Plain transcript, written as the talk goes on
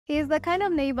He is the kind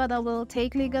of neighbor that will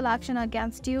take legal action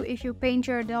against you if you paint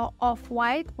your door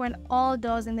off-white when all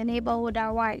doors in the neighborhood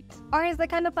are white. Or he's the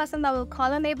kind of person that will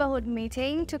call a neighborhood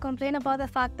meeting to complain about the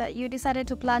fact that you decided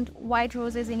to plant white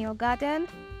roses in your garden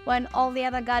when all the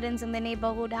other gardens in the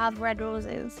neighborhood have red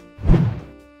roses.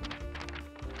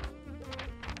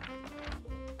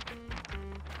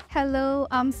 Hello,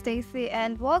 I'm Stacy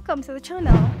and welcome to the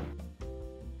channel.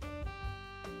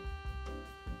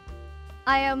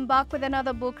 I am back with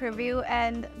another book review,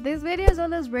 and these videos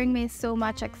always bring me so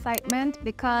much excitement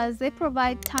because they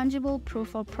provide tangible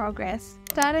proof of progress.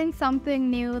 Starting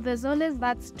something new, there's always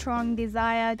that strong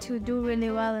desire to do really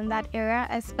well in that area,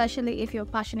 especially if you're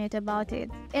passionate about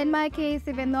it. In my case,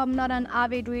 even though I'm not an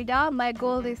avid reader, my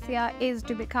goal this year is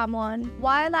to become one.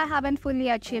 While I haven't fully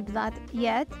achieved that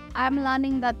yet, I'm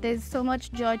learning that there's so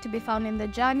much joy to be found in the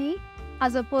journey,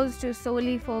 as opposed to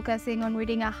solely focusing on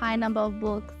reading a high number of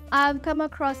books. I've come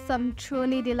across some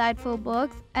truly delightful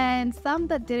books and some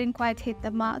that didn't quite hit the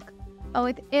mark. But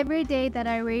with every day that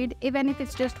I read, even if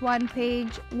it's just one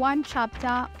page, one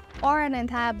chapter, or an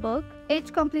entire book,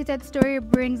 each completed story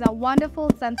brings a wonderful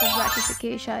sense of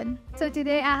gratification. So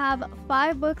today I have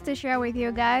 5 books to share with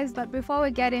you guys, but before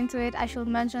we get into it, I should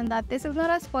mention that this is not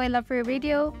a spoiler-free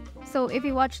video. So if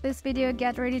you watch this video,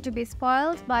 get ready to be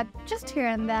spoiled, but just here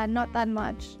and there, not that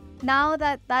much. Now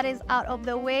that that is out of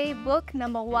the way, book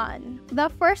number 1. The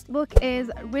first book is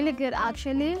really good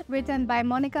actually, written by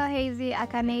Monica Heisey, a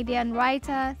Canadian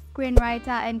writer,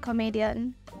 screenwriter, and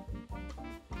comedian.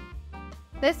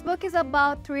 This book is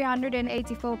about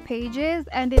 384 pages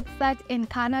and it's set in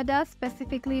Canada,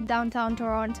 specifically downtown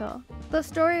Toronto. The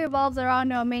story revolves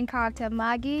around our main character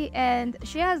Maggie, and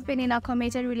she has been in a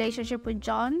committed relationship with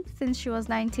John since she was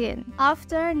 19.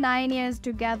 After 9 years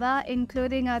together,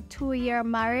 including a 2-year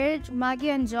marriage,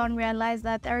 Maggie and John realize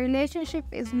that their relationship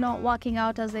is not working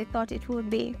out as they thought it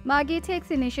would be. Maggie takes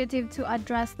initiative to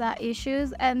address their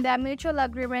issues, and their mutual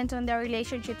agreement on their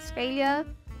relationship's failure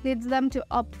leads them to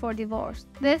opt for divorce.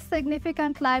 This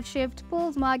significant life shift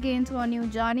pulls Maggie into a new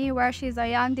journey where she's a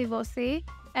young divorcee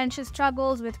and she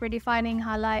struggles with redefining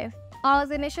her life. I was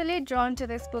initially drawn to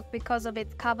this book because of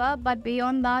its cover, but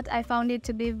beyond that, I found it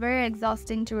to be very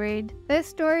exhausting to read. This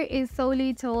story is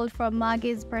solely told from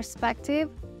Maggie's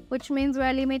perspective, which means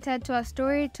we're limited to a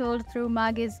story told through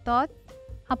Maggie's thoughts,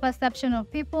 her perception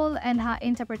of people, and her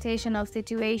interpretation of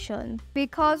situations.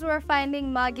 Because we're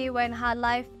finding Maggie when her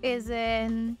life is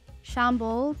in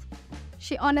shambles,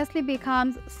 she honestly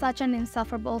becomes such an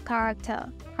insufferable character.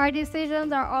 Her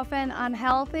decisions are often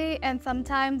unhealthy and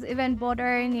sometimes even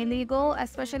bordering illegal,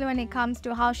 especially when it comes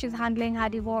to how she's handling her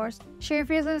divorce. She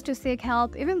refuses to seek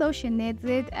help even though she needs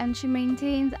it, and she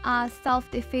maintains a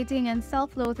self-defeating and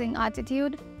self-loathing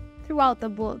attitude throughout the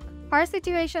book. Her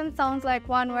situation sounds like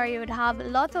one where you would have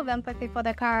lots of empathy for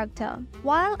the character.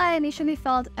 While I initially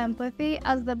felt empathy,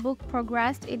 as the book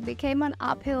progressed, it became an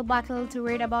uphill battle to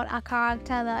read about a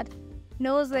character that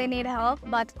knows they need help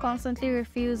but constantly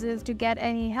refuses to get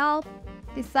any help,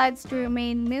 decides to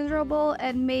remain miserable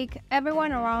and make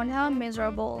everyone around her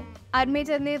miserable.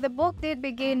 Admittedly, the book did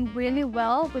begin really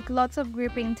well with lots of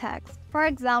gripping text. For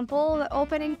example, the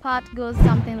opening part goes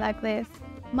something like this.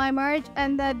 My marriage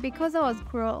ended because I was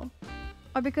cruel,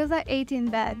 or because I ate in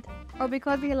bed, or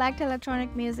because he liked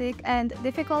electronic music and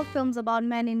difficult films about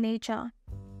men in nature,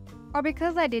 or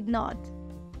because I did not,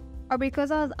 or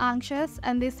because I was anxious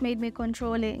and this made me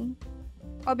controlling,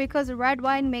 or because red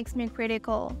wine makes me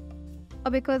critical,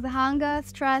 or because hunger,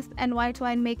 stress, and white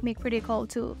wine make me critical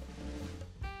too,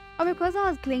 or because I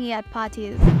was clingy at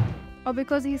parties, or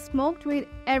because he smoked weed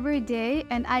every day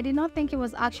and I did not think it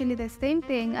was actually the same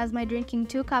thing as my drinking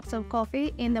 2 cups of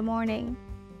coffee in the morning,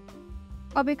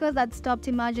 or because I'd stopped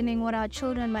imagining what our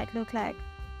children might look like,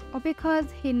 or because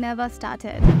he never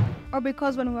started, or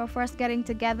because when we were first getting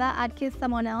together I'd kissed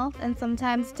someone else and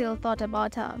sometimes still thought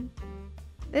about her.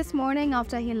 This morning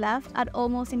after he left, I'd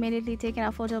almost immediately taken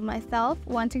a photo of myself,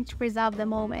 wanting to preserve the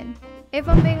moment. If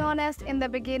I'm being honest, in the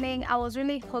beginning, I was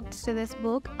really hooked to this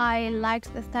book. I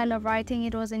liked the style of writing,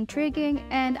 it was intriguing,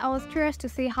 and I was curious to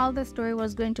see how the story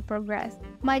was going to progress.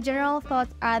 My general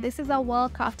thoughts are this is a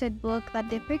well-crafted book that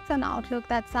depicts an outlook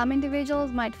that some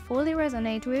individuals might fully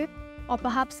resonate with, or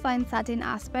perhaps find certain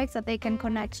aspects that they can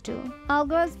connect to. I'll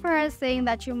go as far as saying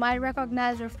that you might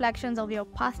recognize reflections of your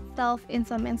past self in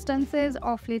some instances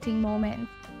or fleeting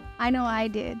moments. I know I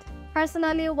did.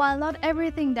 Personally, while not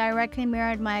everything directly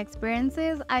mirrored my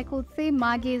experiences, I could see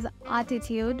Maggie's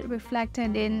attitude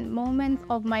reflected in moments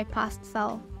of my past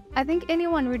self. I think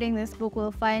anyone reading this book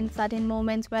will find certain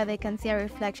moments where they can see a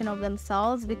reflection of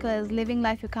themselves, because living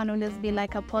life you can't always be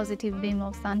like a positive beam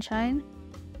of sunshine.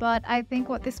 but I think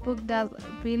what this book does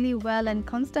really well and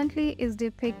constantly is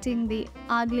depicting the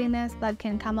ugliness that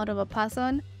can come out of a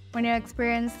person when you're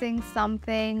experiencing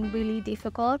something really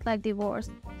difficult like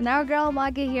divorce. And our girl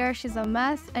Maggie here, she's a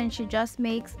mess and she just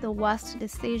makes the worst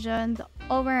decisions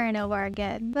over and over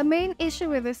again. The main issue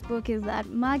with this book is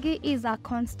that Maggie is a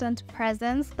constant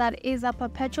presence that is a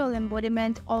perpetual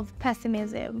embodiment of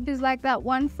pessimism. She's like that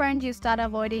one friend you start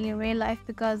avoiding in real life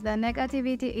because their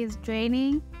negativity is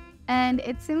draining. And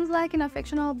it seems like in a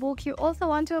fictional book, you also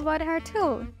want to avoid her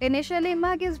too. Initially,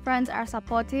 Maggie's friends are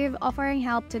supportive, offering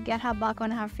help to get her back on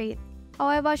her feet.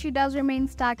 However, she does remain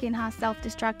stuck in her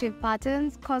self-destructive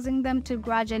patterns, causing them to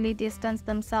gradually distance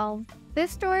themselves.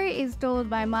 This story is told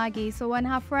by Maggie, so when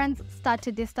her friends start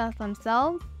to distance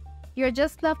themselves, you're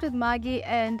just left with Maggie,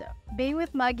 and being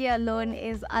with Maggie alone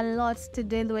is a lot to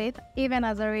deal with, even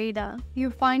as a reader. You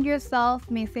find yourself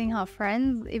missing her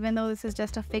friends, even though this is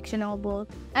just a fictional book.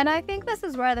 And I think this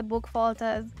is where the book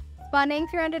falters. Spanning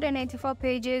 384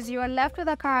 pages, you are left with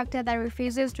a character that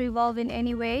refuses to evolve in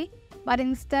any way, but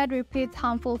instead repeats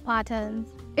harmful patterns.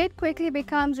 It quickly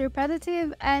becomes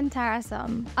repetitive and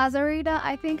tiresome. As a reader,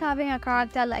 I think having a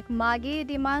character like Maggie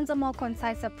demands a more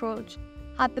concise approach.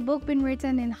 Had the book been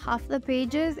written in half the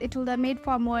pages, it would have made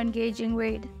for a more engaging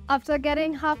read. After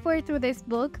getting halfway through this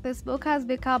book has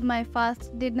become my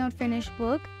first did-not-finish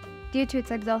book due to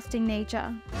its exhausting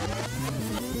nature.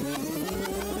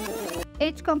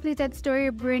 Each completed story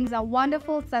brings a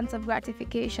wonderful sense of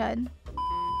gratification.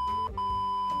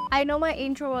 I know my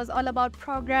intro was all about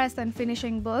progress and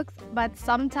finishing books, but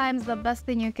sometimes the best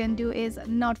thing you can do is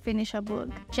not finish a book.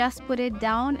 Just put it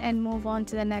down and move on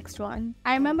to the next one.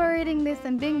 I remember reading this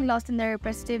and being lost in the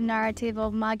repetitive narrative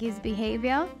of Maggie's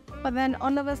behavior, but then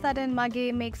all of a sudden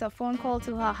Maggie makes a phone call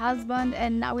to her husband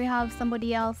and now we have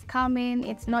somebody else come in.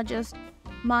 It's not just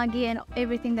Maggie and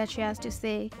everything that she has to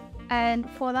say. And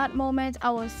for that moment,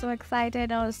 I was so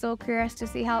excited. I was so curious to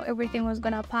see how everything was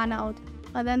gonna pan out.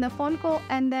 But then the phone call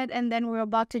ended and then we were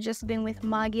back to just being with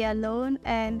Maggie alone,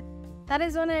 and that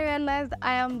is when I realized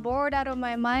I am bored out of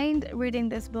my mind reading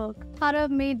this book. Part of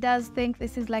me does think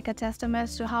this is like a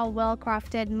testament to how well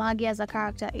crafted Maggie as a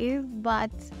character is,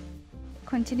 but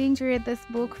continuing to read this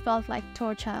book felt like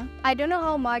torture. I don't know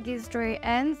how Maggie's story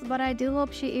ends, but I do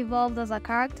hope she evolves as a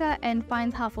character and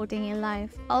finds her footing in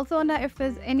life. I also wonder if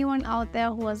there's anyone out there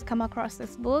who has come across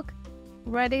this book,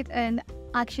 read it, and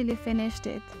actually finished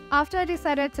it. After I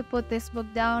decided to put this book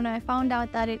down, I found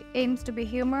out that it aims to be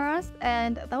humorous,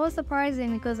 and that was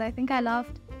surprising because I think I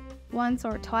laughed once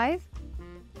or twice.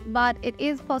 But it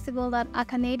is possible that a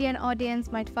Canadian audience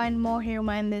might find more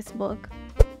humor in this book.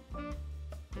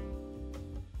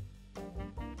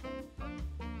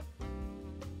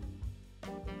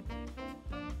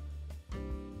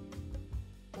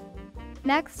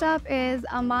 Next up is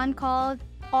a man called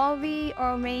Ovi,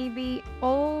 or maybe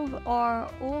Ov, or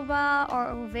Uva, or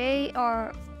Uve,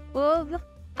 or Uv.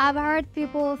 I've heard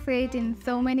people say it in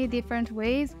so many different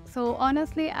ways, so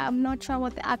honestly I'm not sure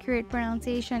what the accurate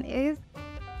pronunciation is,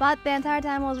 but the entire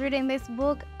time I was reading this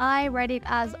book I read it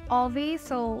as Ovi,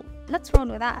 so let's roll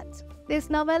with that. This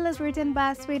novel is written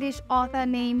by a Swedish author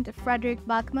named Fredrik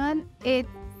Backman. It's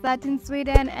set in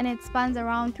Sweden and it spans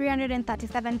around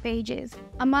 337 pages.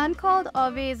 A Man Called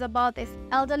Ovi is about this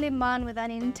elderly man with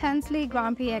an intensely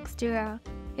grumpy exterior.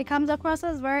 He comes across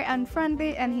as very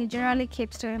unfriendly and he generally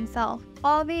keeps to himself.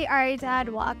 Ovi, a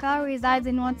retired worker, resides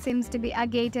in what seems to be a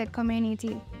gated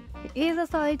community. He is a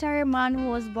solitary man who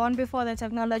was born before the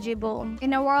technology boom.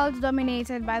 In a world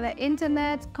dominated by the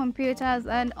internet, computers,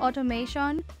 and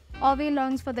automation, Ovi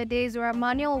longs for the days where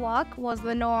manual work was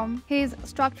the norm. His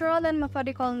structural and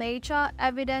methodical nature,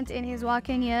 evident in his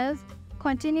working years,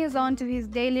 continues on to his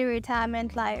daily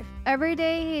retirement life. Every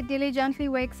day, he diligently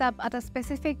wakes up at a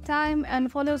specific time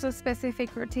and follows a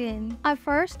specific routine. At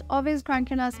first, Ovi's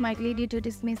crankiness might lead you to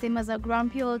dismiss him as a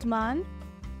grumpy old man,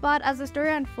 but as the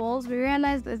story unfolds, we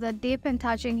realize there's a deep and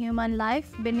touching human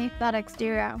life beneath that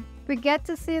exterior. We get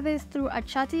to see this through a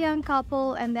chatty young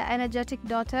couple and their energetic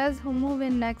daughters who move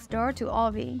in next door to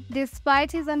Ovi.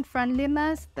 Despite his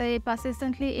unfriendliness, they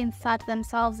persistently insert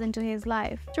themselves into his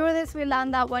life. Through this, we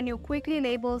learn that when you quickly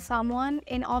label someone,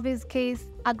 in Ovi's case,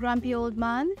 a grumpy old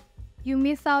man, you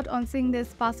miss out on seeing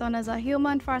this person as a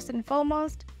human first and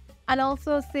foremost, and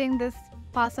also seeing this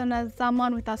person as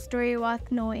someone with a story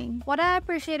worth knowing. What I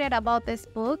appreciated about this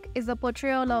book is the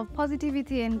portrayal of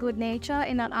positivity and good nature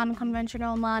in an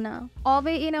unconventional manner.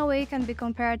 Ovi in a way can be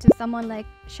compared to someone like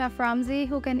Chef Ramsay,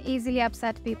 who can easily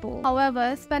upset people.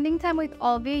 However, spending time with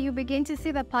Ovi, you begin to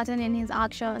see the pattern in his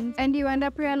actions, and you end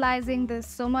up realizing there's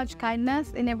so much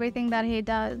kindness in everything that he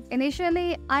does.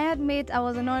 Initially, I admit I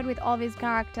was annoyed with Ovi's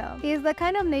character. He is the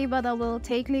kind of neighbor that will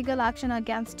take legal action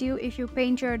against you if you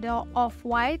paint your door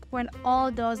off-white when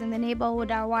all doors in the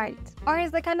neighborhood are white. Or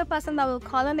he's the kind of person that will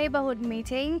call a neighborhood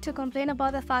meeting to complain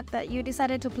about the fact that you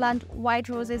decided to plant white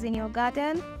roses in your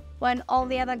garden when all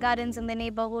the other gardens in the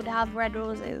neighborhood have red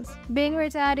roses. Being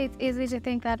retired, it's easy to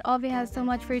think that Ovi has so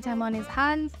much free time on his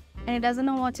hands and he doesn't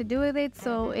know what to do with it,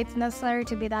 so it's necessary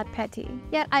to be that petty.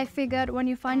 Yet I figured when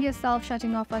you find yourself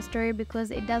shutting off a story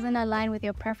because it doesn't align with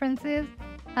your preferences,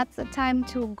 that's the time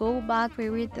to go back,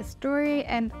 reread the story,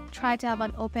 and try to have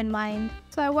an open mind.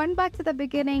 So I went back to the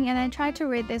beginning and I tried to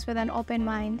read this with an open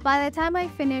mind. By the time I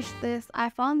finished this, I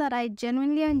found that I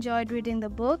genuinely enjoyed reading the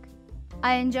book.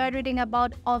 I enjoyed reading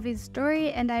about Ovi's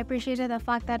story, and I appreciated the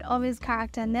fact that Ovi's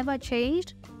character never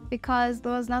changed because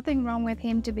there was nothing wrong with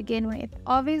him to begin with.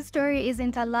 Ovi's story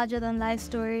isn't a larger-than-life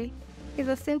story. He's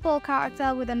a simple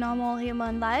character with a normal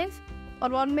human life,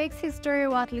 but what makes his story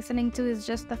worth listening to is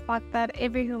just the fact that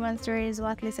every human story is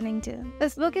worth listening to.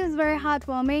 This book is very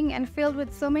heartwarming and filled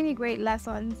with so many great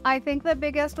lessons. I think the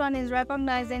biggest one is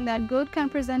recognizing that good can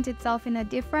present itself in a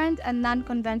different and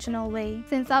non-conventional way.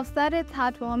 Since I've said it's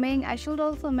heartwarming, I should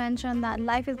also mention that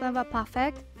life is never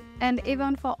perfect, and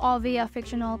even for Ovi, a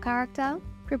fictional character,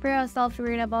 prepare yourself to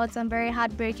read about some very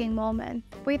heartbreaking moments.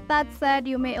 With that said,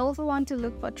 you may also want to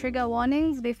look for trigger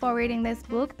warnings before reading this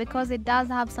book because it does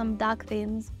have some dark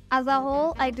themes. As a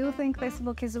whole, I do think this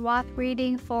book is worth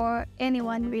reading for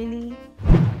anyone really.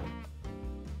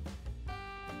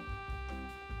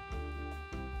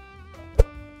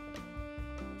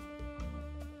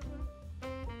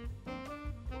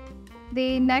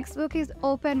 The next book is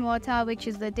Open Water, which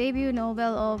is the debut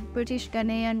novel of British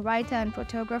Ghanaian writer and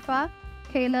photographer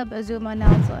Caleb Azumah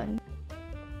Nelson.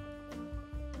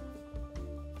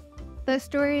 The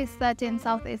story is set in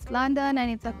Southeast London and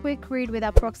it's a quick read with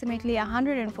approximately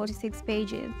 146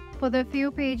 pages. For the few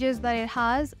pages that it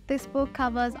has, this book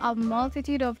covers a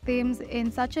multitude of themes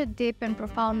in such a deep and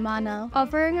profound manner,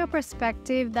 offering a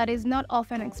perspective that is not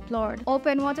often explored.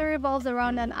 Open Water revolves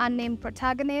around an unnamed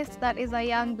protagonist that is a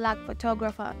young black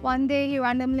photographer. One day he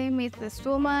randomly meets this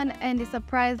woman and is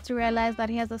surprised to realize that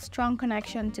he has a strong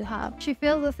connection to her. She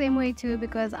feels the same way too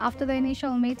because after the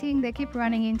initial meeting they keep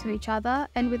running into each other,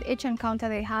 and with each encounter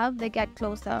they have, they get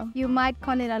closer. You might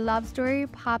call it a love story,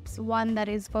 perhaps one that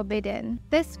is forbidden.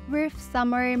 This brief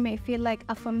summary may feel like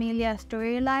a familiar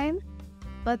storyline,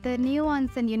 but the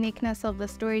nuance and uniqueness of the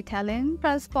storytelling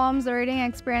transforms the reading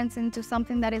experience into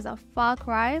something that is a far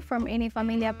cry from any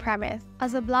familiar premise.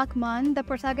 As a black man, the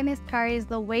protagonist carries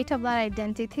the weight of that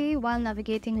identity while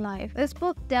navigating life. This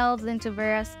book delves into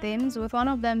various themes, with one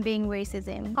of them being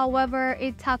racism. However,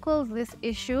 it tackles this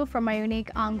issue from a unique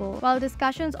angle. While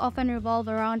discussions often revolve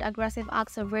around aggressive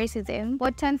acts of racism,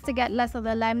 what tends to get less of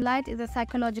the limelight is the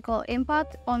psychological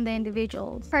impact on the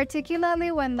individuals,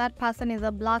 particularly when that person is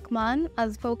a black man,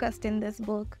 as focused in this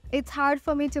book. It's hard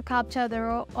for me to capture the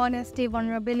raw honesty,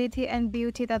 vulnerability, and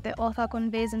beauty that the author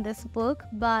conveys in this book,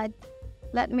 but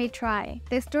let me try.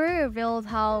 The story reveals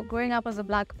how growing up as a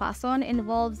black person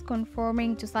involves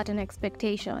conforming to certain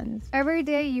expectations. Every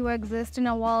day you exist in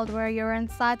a world where you're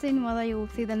uncertain whether you will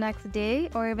see the next day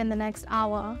or even the next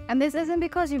hour. And this isn't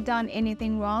because you've done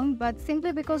anything wrong, but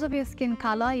simply because of your skin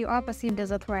color, you are perceived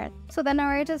as a threat. So the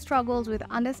narrator struggles with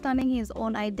understanding his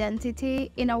own identity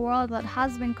in a world that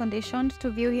has been conditioned to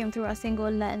view him through a single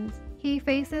lens. He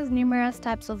faces numerous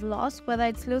types of loss, whether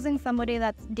it's losing somebody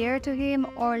that's dear to him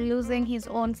or losing his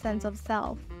own sense of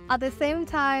self. At the same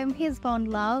time, he's found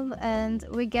love, and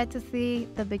we get to see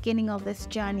the beginning of this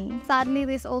journey. Sadly,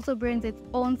 this also brings its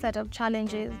own set of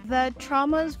challenges. The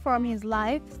traumas from his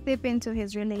life seep into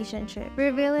his relationship,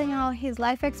 revealing how his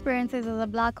life experiences as a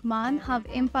black man have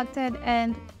impacted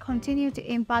and continue to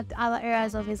impact other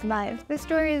areas of his life. The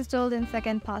story is told in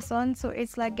second person, so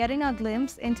it's like getting a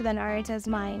glimpse into the narrator's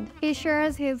mind. He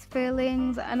shares his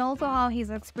feelings and also how his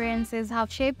experiences have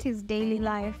shaped his daily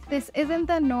life. This isn't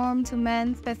the norm to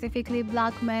men, specifically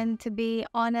black men, to be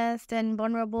honest and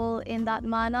vulnerable in that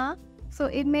manner, so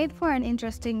it made for an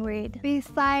interesting read.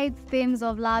 Besides themes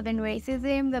of love and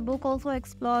racism, the book also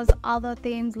explores other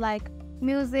themes like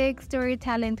music,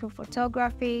 storytelling through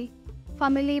photography,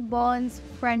 family bonds,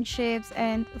 friendships,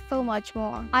 and so much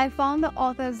more. I found the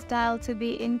author's style to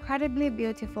be incredibly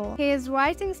beautiful. His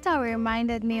writing style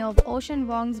reminded me of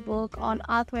Vuong's book On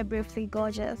Earth We're Briefly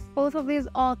Gorgeous. Both of these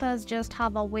authors just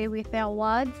have a way with their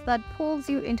words that pulls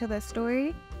you into the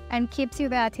story and keeps you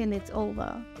there till it's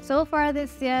over. So far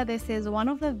this year, this is one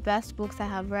of the best books I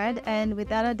have read, and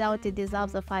without a doubt it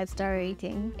deserves a 5-star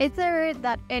rating. It's a read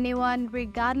that anyone,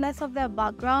 regardless of their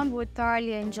background, would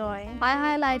thoroughly enjoy. I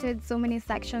highlighted so many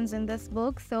sections in this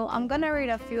book, so I'm gonna read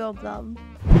a few of them.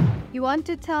 You want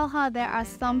to tell her there are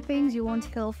some things you won't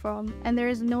heal from, and there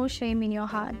is no shame in your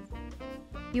heart.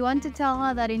 You want to tell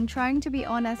her that in trying to be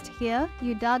honest here,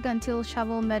 you dug until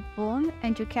shovel met bone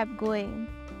and you kept going.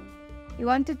 You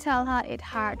want to tell her it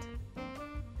hurt.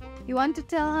 You want to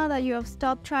tell her that you have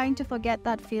stopped trying to forget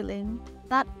that feeling,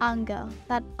 that anger,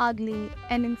 that ugly,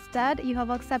 and instead you have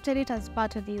accepted it as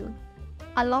part of you,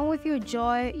 along with your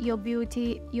joy, your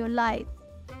beauty, your light.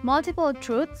 Multiple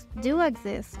truths do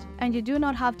exist, and you do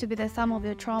not have to be the sum of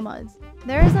your traumas.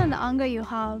 There is an anger you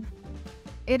have.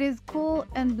 It is cool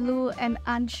and blue and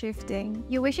unshifting.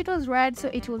 You wish it was red so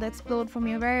it would explode from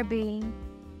your very being.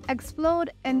 Explode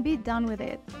and be done with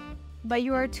it. But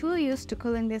you are too used to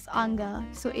cooling this anger,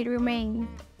 so it remains.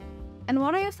 And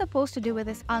what are you supposed to do with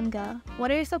this anger? What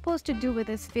are you supposed to do with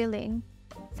this feeling?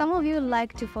 Some of you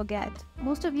like to forget.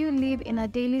 Most of you live in a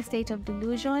daily state of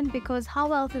delusion because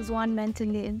how else is one meant to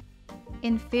live?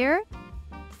 In fear?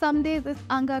 Some days this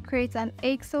anger creates an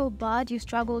ache so bad you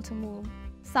struggle to move.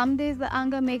 Some days the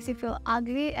anger makes you feel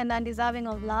ugly and undeserving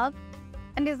of love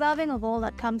and deserving of all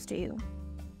that comes to you.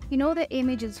 You know the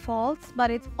image is false,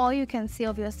 but it's all you can see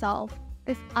of yourself,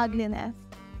 this ugliness.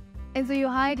 And so you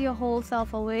hide your whole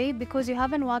self away because you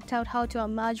haven't worked out how to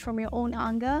emerge from your own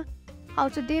anger, how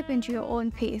to dip into your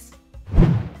own peace.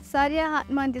 Saadia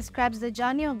Hartman describes the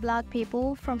journey of Black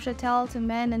people from chattel to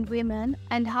men and women,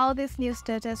 and how this new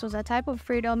status was a type of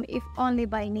freedom if only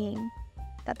by name.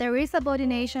 That the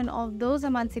resubordination of those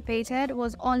emancipated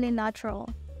was only natural,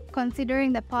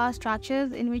 considering the power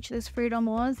structures in which this freedom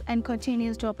was and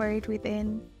continues to operate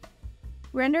within.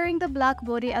 Rendering the Black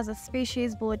body as a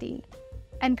species body,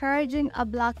 encouraging a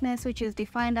Blackness which is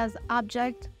defined as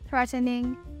abject,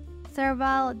 threatening,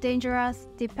 servile, dangerous,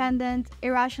 dependent,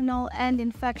 irrational, and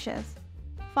infectious.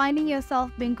 Finding yourself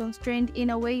being constrained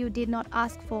in a way you did not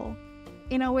ask for,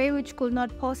 in a way which could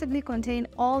not possibly contain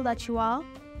all that you are,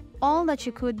 all that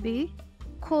you could be,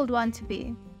 could want to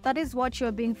be. That is what you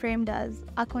are being framed as,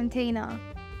 a container,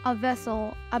 a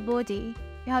vessel, a body.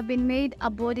 You have been made a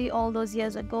body all those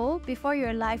years ago, before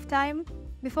your lifetime,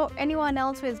 before anyone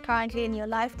else who is currently in your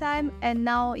lifetime, and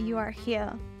now you are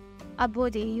here. A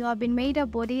body, you have been made a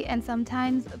body, and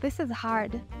sometimes this is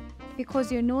hard,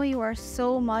 because you know you are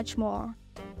so much more.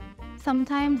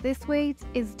 Sometimes this weight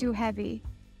is too heavy.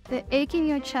 The ache in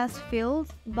your chest feels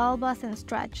bulbous and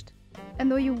stretched.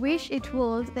 And though you wish it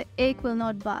would, the ache will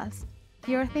not burst.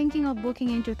 You're thinking of booking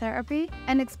into therapy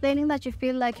and explaining that you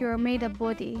feel like you're made a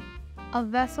body, a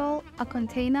vessel, a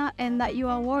container, and that you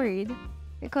are worried,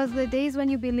 because the days when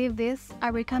you believe this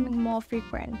are becoming more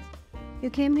frequent. You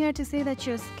came here to say that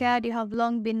you're scared you have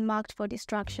long been marked for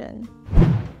destruction.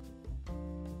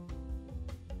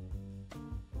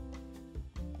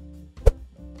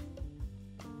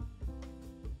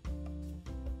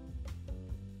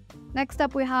 Next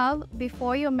up we have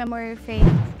Before Your Memory Fades.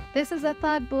 This is the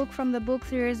third book from the book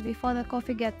series Before the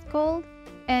Coffee Gets Cold,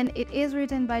 and it is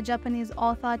written by Japanese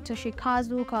author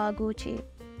Toshikazu Kawaguchi.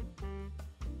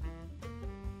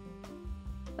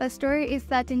 The story is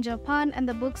set in Japan and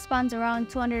the book spans around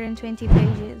 220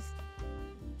 pages.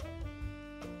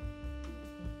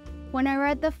 When I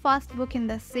read the first book in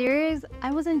the series,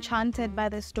 I was enchanted by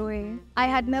the story. I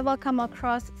had never come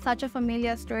across such a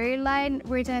familiar storyline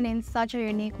written in such a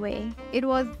unique way. It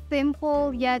was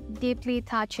simple yet deeply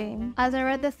touching. As I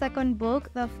read the second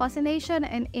book, the fascination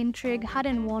and intrigue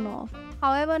hadn't worn off.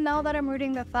 However, now that I'm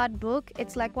reading the third book,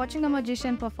 it's like watching a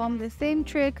magician perform the same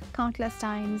trick countless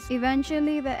times.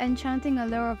 Eventually, the enchanting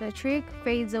allure of the trick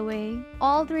fades away.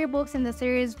 All three books in the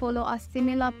series follow a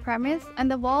similar premise,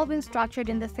 and they've all been structured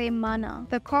in the same manner.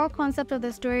 The core concept of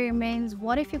the story remains: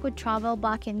 what if you could travel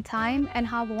back in time and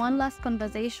have one last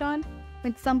conversation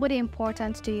with somebody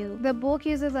important to you? The book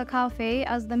uses a cafe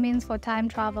as the means for time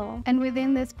travel, and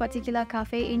within this particular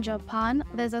cafe in Japan,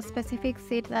 there's a specific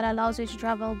seat that allows you to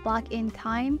travel back in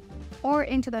time or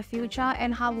into the future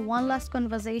and have one last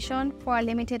conversation for a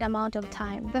limited amount of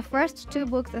time. The first two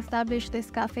books establish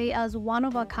this cafe as one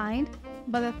of a kind,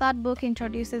 but the third book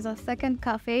introduces a second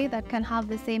cafe that can have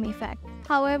the same effect.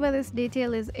 However, this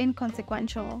detail is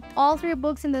inconsequential. All 3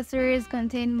 books in the series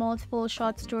contain multiple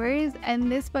short stories,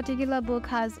 and this particular book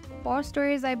has 4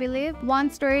 stories, I believe. One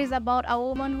story is about a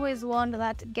woman who is warned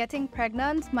that getting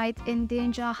pregnant might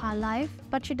endanger her life,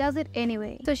 but she does it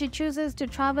anyway. So she chooses to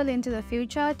travel into the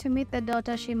future to meet the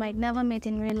daughter she might never meet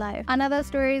in real life. Another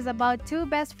story is about 2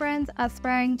 best friends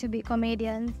aspiring to be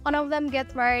comedians. One of them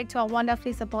gets married to a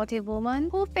wonderfully supportive woman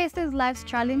who faces life's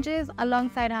challenges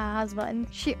alongside her husband.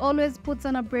 She always puts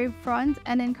on a brave front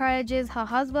and encourages her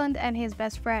husband and his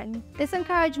best friend. This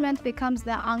encouragement becomes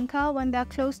their anchor when they're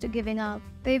close to giving up.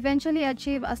 They eventually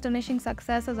achieve astonishing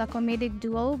success as a comedic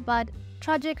duo, but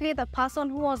tragically the person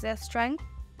who was their strength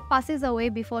passes away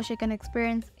before she can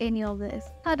experience any of this.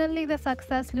 Suddenly, the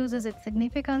success loses its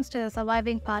significance to the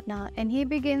surviving partner, and he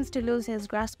begins to lose his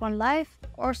grasp on life,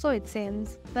 or so it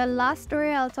seems. The last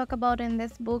story I'll talk about in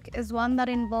this book is one that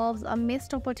involves a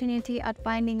missed opportunity at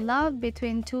finding love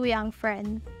between 2 young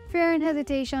friends. Fear and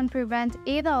hesitation prevent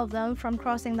either of them from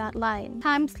crossing that line.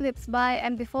 Time slips by,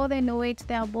 and before they know it,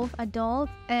 they are both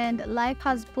adults and life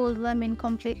has pulled them in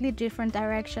completely different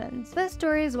directions. The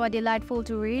stories were delightful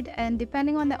to read, and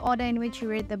depending on the order in which you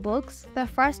read the books, the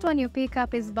first one you pick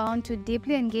up is bound to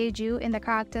deeply engage you in the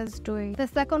character's story. The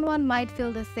second one might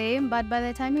feel the same, but by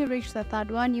the time you reach the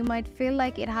third one, you might feel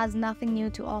like it has nothing new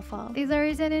to offer. These are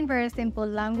written in very simple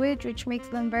language, which makes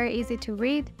them very easy to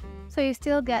read, so you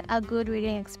still get a good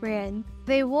reading experience.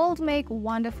 They would make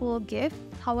wonderful gifts,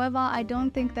 however, I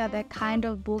don't think they're the kind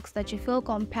of books that you feel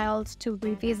compelled to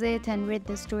revisit and read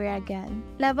the story again.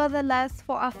 Nevertheless,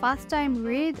 for a first-time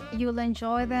read, you'll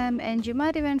enjoy them and you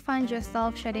might even find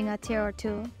yourself shedding a tear or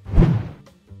two.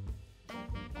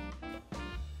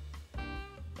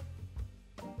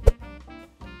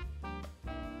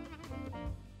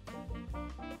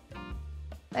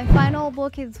 The final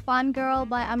book is Fangirl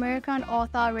by American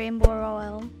author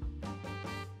Rowell.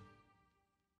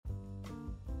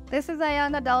 This is a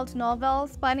young adult novel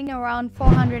spanning around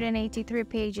 483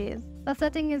 pages. The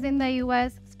setting is in the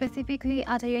US, specifically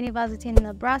at a university in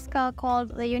Nebraska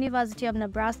called the University of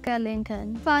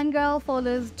Nebraska-Lincoln. Fangirl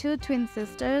follows twin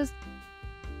sisters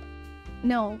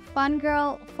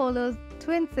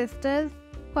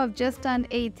who have just turned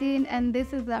 18, and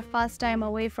this is their first time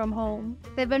away from home.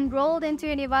 They've enrolled into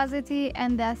university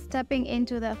and they're stepping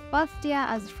into their first year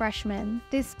as freshmen.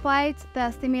 Despite their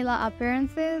similar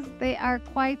appearances, they are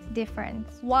quite different.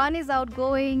 One is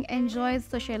outgoing, enjoys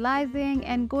socializing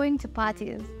and going to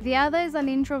parties. The other is an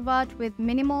introvert with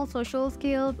minimal social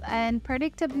skills and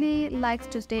predictably likes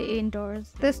to stay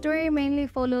indoors. The story mainly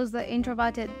follows the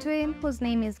introverted twin whose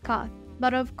name is Kath.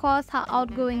 But of course, her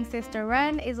outgoing sister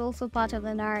Ren is also part of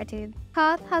the narrative.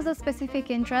 Kath has a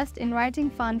specific interest in writing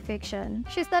fan fiction.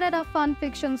 She started a fan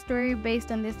fiction story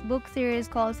based on this book series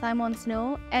called Simon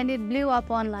Snow, and it blew up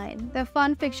online. The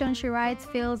fan fiction she writes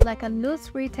feels like a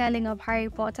loose retelling of Harry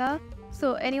Potter,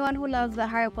 so anyone who loves the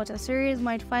Harry Potter series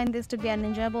might find this to be an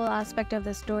enjoyable aspect of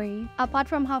the story. Apart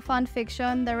from her fan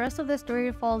fiction, the rest of the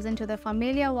story falls into the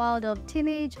familiar world of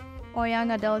teenage or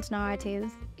young adult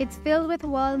narratives. It's filled with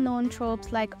well-known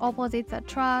tropes like opposites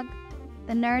attract,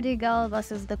 the nerdy girl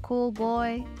versus the cool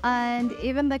boy, and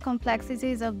even the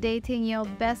complexities of dating your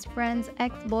best friend's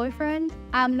ex-boyfriend.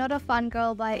 I'm not a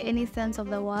fangirl by any sense of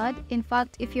the word. In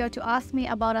fact, if you were to ask me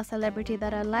about a celebrity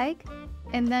that I like,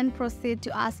 and then proceed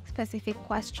to ask specific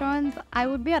questions, I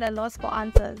would be at a loss for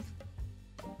answers.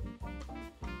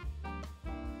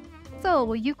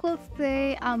 So you could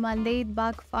say I'm a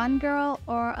laid-back fangirl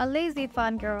or a lazy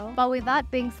fangirl. But with that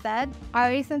being said,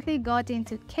 I recently got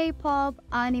into K-pop,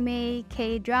 anime,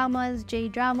 K-dramas,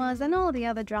 J-dramas, and all the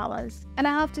other dramas. And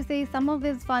I have to say, some of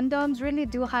these fandoms really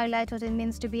do highlight what it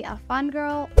means to be a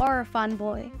fangirl or a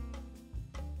fanboy.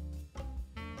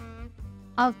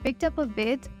 I've picked up a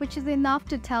bit, which is enough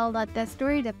to tell that the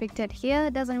story depicted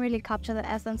here doesn't really capture the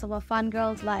essence of a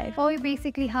fangirl's life. All we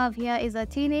basically have here is a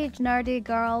teenage nerdy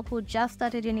girl who just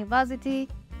started university,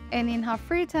 and in her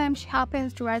free time she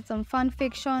happens to write some fan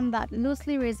fiction that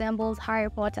loosely resembles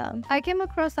Harry Potter. I came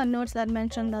across a note that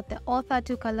mentioned that the author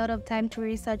took a lot of time to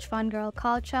research fangirl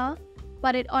culture,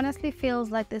 but it honestly feels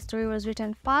like the story was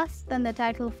written fast, then the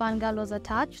title Fangirl was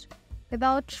attached,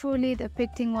 without truly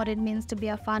depicting what it means to be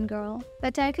a fangirl.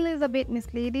 The title is a bit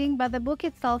misleading, but the book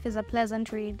itself is a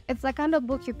pleasant read. It's the kind of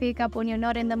book you pick up when you're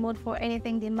not in the mood for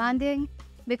anything demanding,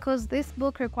 because this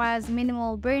book requires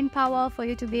minimal brain power for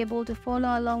you to be able to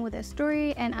follow along with the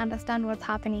story and understand what's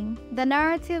happening. The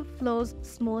narrative flows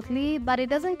smoothly, but it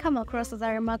doesn't come across as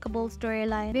a remarkable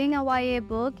storyline. Being a YA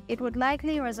book, it would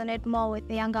likely resonate more with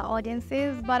the younger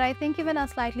audiences, but I think even a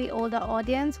slightly older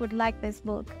audience would like this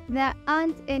book. There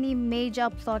aren't any major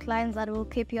plot lines that will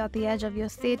keep you at the edge of your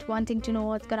seat wanting to know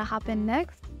what's gonna happen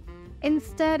next.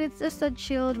 Instead, it's just a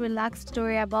chilled, relaxed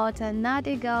story about a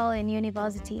nerdy girl in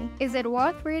university. Is it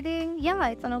worth reading? Yeah,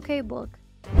 it's an okay book.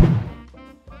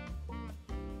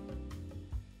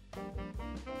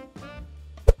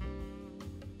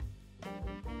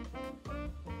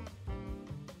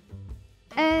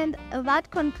 And that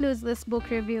concludes this book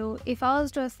review. If I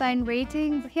was to assign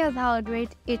ratings, here's how I'd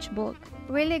rate each book.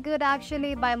 Really Good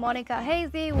Actually by Monica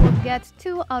Heisey would get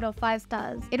 2 out of 5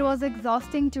 stars. It was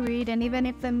exhausting to read, and even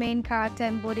if the main character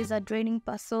embodies a draining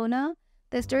persona,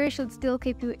 the story should still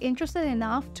keep you interested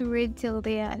enough to read till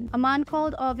the end. A Man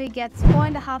Called Ove gets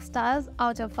 4.5 stars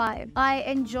out of 5. I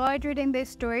enjoyed reading this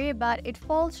story, but it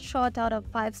falls short out of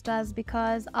 5 stars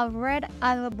because I've read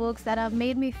other books that have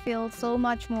made me feel so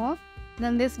much more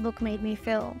than this book made me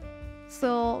feel.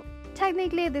 So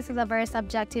technically this is a very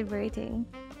subjective rating.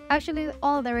 Actually,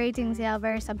 all the ratings here are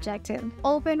very subjective.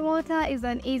 Open Water is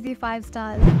an easy 5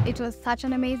 stars. It was such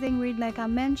an amazing read, like I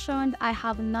mentioned. I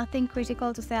have nothing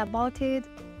critical to say about it.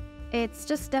 It's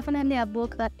just definitely a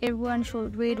book that everyone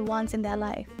should read once in their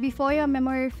life. Before Your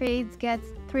Memory Fades gets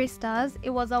 3 stars.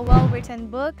 It was a well-written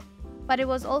book, but it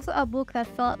was also a book that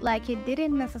felt like it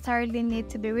didn't necessarily need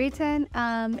to be written.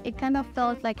 It kind of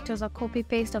felt like it was a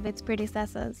copy-paste of its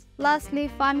predecessors. Lastly,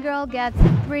 Fangirl gets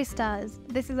 3 stars.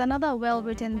 This is another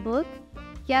well-written book.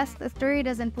 Yes, the story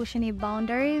doesn't push any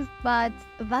boundaries, but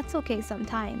that's okay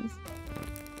sometimes.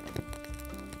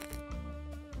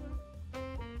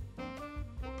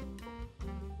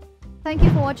 Thank you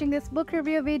for watching this book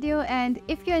review video, and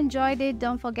if you enjoyed it,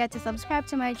 don't forget to subscribe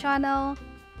to my channel.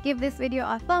 Give this video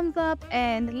a thumbs up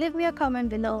and leave me a comment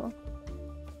below.